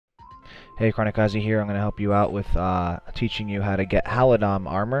Hey, Cronnicossy here. I'm going to help you out with teaching you how to get Halidom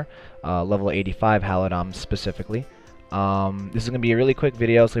armor, level 85 Halidom specifically. This is going to be a really quick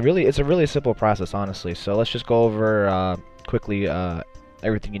video. It's a really simple process, honestly. So let's just go over quickly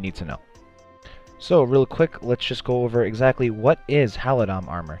everything you need to know. So real quick, let's just go over exactly what is Halidom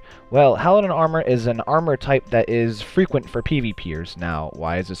armor. Well, Halidom armor is an armor type that is frequent for PvPers. Now,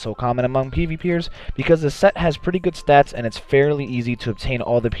 why is it so common among PvPers? Because the set has pretty good stats and it's fairly easy to obtain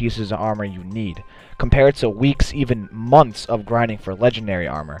all the pieces of armor you need, compared to weeks, even months of grinding for legendary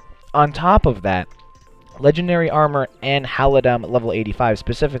armor. On top of that, legendary armor and Halidom level 85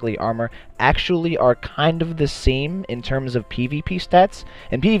 specifically armor actually are kind of the same in terms of PvP stats.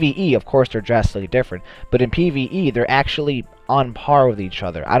 In PvE, of course, they're drastically different, but in PvE, they're actually on par with each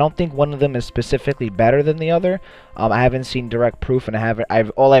other. I don't think one of them is specifically better than the other. I haven't seen direct proof, and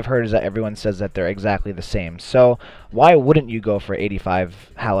all I've heard is that everyone says that they're exactly the same. So why wouldn't you go for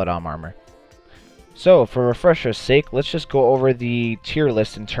 85 Halidom armor? So, for refresher's sake, let's just go over the tier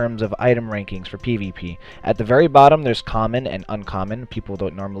list in terms of item rankings for PvP. At the very bottom, there's common and uncommon. People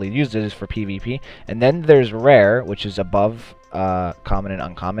don't normally use this for PvP. And then there's rare, which is above common and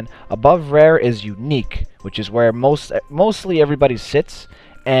uncommon. Above rare is unique, which is where mostly everybody sits.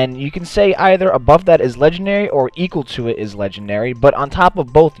 And you can say either above that is legendary or equal to it is legendary. But on top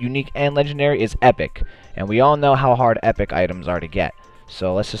of both unique and legendary is epic. And we all know how hard epic items are to get.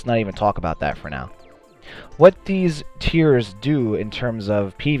 So let's just not even talk about that for now. What these tiers do in terms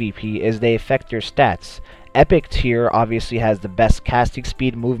of PvP is they affect your stats. Epic tier obviously has the best casting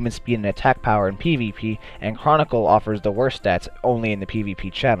speed, movement speed, and attack power in PvP, and Chronicle offers the worst stats only in the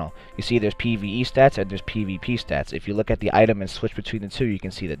PvP channel. You see there's PvE stats and there's PvP stats. If you look at the item and switch between the two, you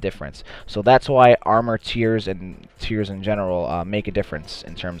can see the difference. So that's why armor tiers and tiers in general make a difference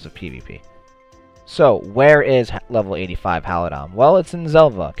in terms of PvP. So, where is level 85 Halidom? Well, it's in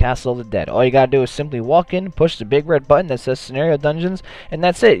Zelva, Castle of the Dead. All you gotta do is simply walk in, push the big red button that says Scenario Dungeons, and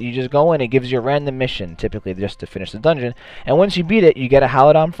that's it. You just go in, it gives you a random mission, typically just to finish the dungeon, and once you beat it, you get a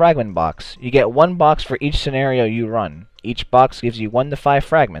Halidom fragment box. You get one box for each scenario you run. Each box gives you 1 to 5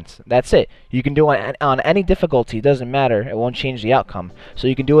 fragments. That's it. You can do it on any difficulty, it doesn't matter, it won't change the outcome. So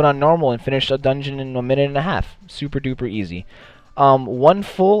you can do it on normal and finish a dungeon in 1.5 minutes. Super duper easy. One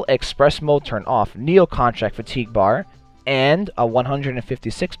full express mode turn off, Neo contract fatigue bar, and a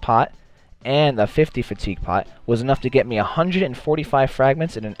 156 pot, and a 50 fatigue pot was enough to get me 145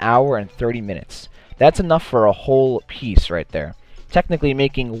 fragments in 1 hour and 30 minutes. That's enough for a whole piece right there. Technically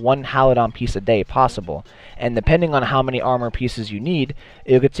making 1 Halidom piece a day possible, and depending on how many armor pieces you need,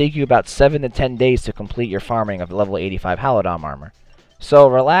 it could take you about 7 to 10 days to complete your farming of level 85 Halidom armor. So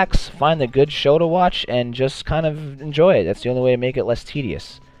relax, find a good show to watch, and just kind of enjoy it. That's the only way to make it less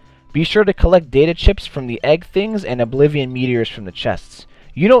tedious. Be sure to collect data chips from the egg things and Oblivion meteors from the chests.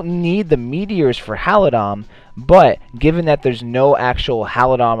 You don't need the meteors for Halidom, but given that there's no actual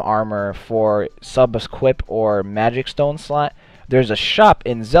Halidom armor for sub-equip or magic stone slot, there's a shop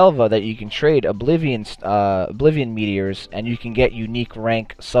in Zelva that you can trade Oblivion meteors, and you can get unique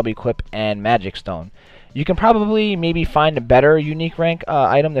rank, sub-equip, and magic stone. You can probably maybe find a better unique rank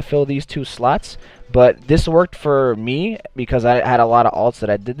item to fill these 2 slots, but this worked for me because I had a lot of alts that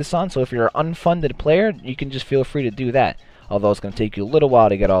I did this on, so if you're an unfunded player, you can just feel free to do that, although it's going to take you a little while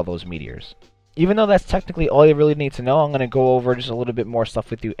to get all those meteors. Even though that's technically all you really need to know, I'm going to go over just a little bit more stuff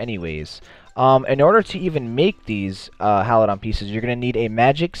with you anyways. In order to even make these Halidom pieces, you're going to need a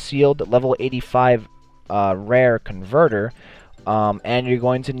magic sealed level 85 rare converter, and you're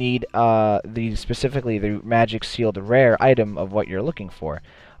going to need specifically the magic sealed rare item of what you're looking for.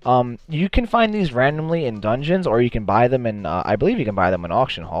 You can find these randomly in dungeons, or you can buy them in, I believe you can buy them in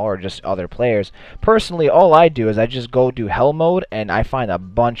AuctionHall or just other players. Personally, all I do is I just go do hell mode, and I find a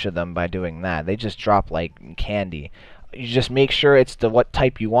bunch of them by doing that. They just drop like candy. You just make sure it's what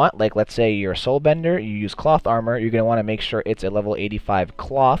type you want. Like, let's say you're a soulbender, you use cloth armor, you're going to want to make sure it's a level 85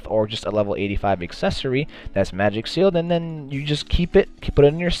 cloth or just a level 85 accessory that's magic sealed, and then you just keep it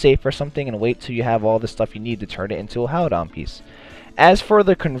in your safe or something and wait till you have all the stuff you need to turn it into a Halidom piece. As for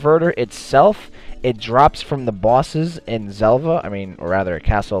the converter itself, it drops from the bosses in Zelva, or rather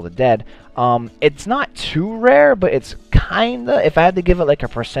Castle of the Dead. It's not too rare, but it's kinda, if I had to give it like a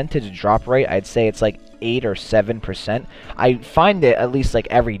percentage drop rate, I'd say it's like 8 or 7%. I find it at least like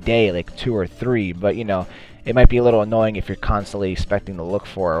every day, like 2 or 3, but you know, it might be a little annoying if you're constantly expecting to look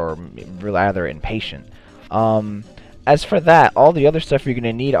for it or rather impatient. As for that, all the other stuff you're going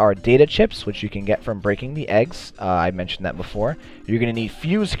to need are data chips, which you can get from breaking the eggs. I mentioned that before. You're going to need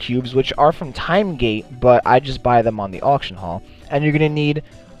fuse cubes, which are from Timegate, but I just buy them on the AuctionHall. And you're going to need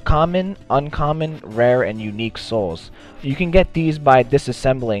common, uncommon, rare, and unique souls. You can get these by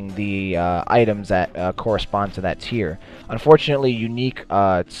disassembling the items that correspond to that tier. Unfortunately, unique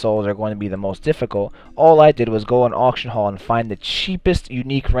souls are going to be the most difficult. All I did was go on AuctionHall and find the cheapest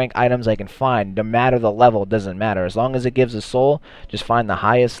unique rank items I can find. No matter the level, it doesn't matter. As long as it gives a soul, just find the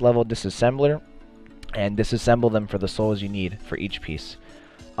highest level disassembler and disassemble them for the souls you need for each piece.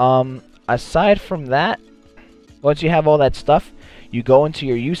 Aside from that, once you have all that stuff, you go into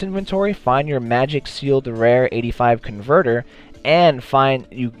your use inventory, find your magic sealed rare 85 converter, and find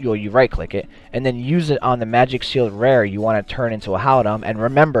you right click it and then use it on the magic sealed rare you want to turn into a Halidom. And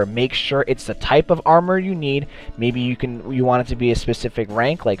remember, make sure it's the type of armor you need. Maybe you want it to be a specific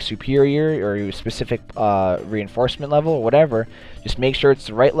rank like superior or a specific reinforcement level or whatever. Just make sure it's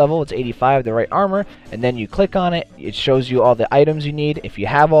the right level, it's 85, the right armor, and then you click on it. It shows you all the items you need. If you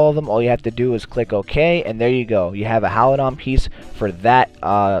have all of them, all you have to do is click OK, and there you go. You have a Halidom piece for that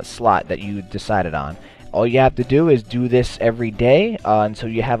slot that you decided on. All you have to do is do this every day until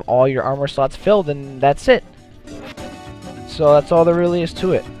you have all your armor slots filled, and that's it. So that's all there really is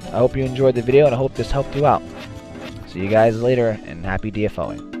to it. I hope you enjoyed the video, and I hope this helped you out. See you guys later, and happy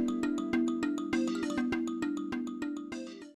DFOing.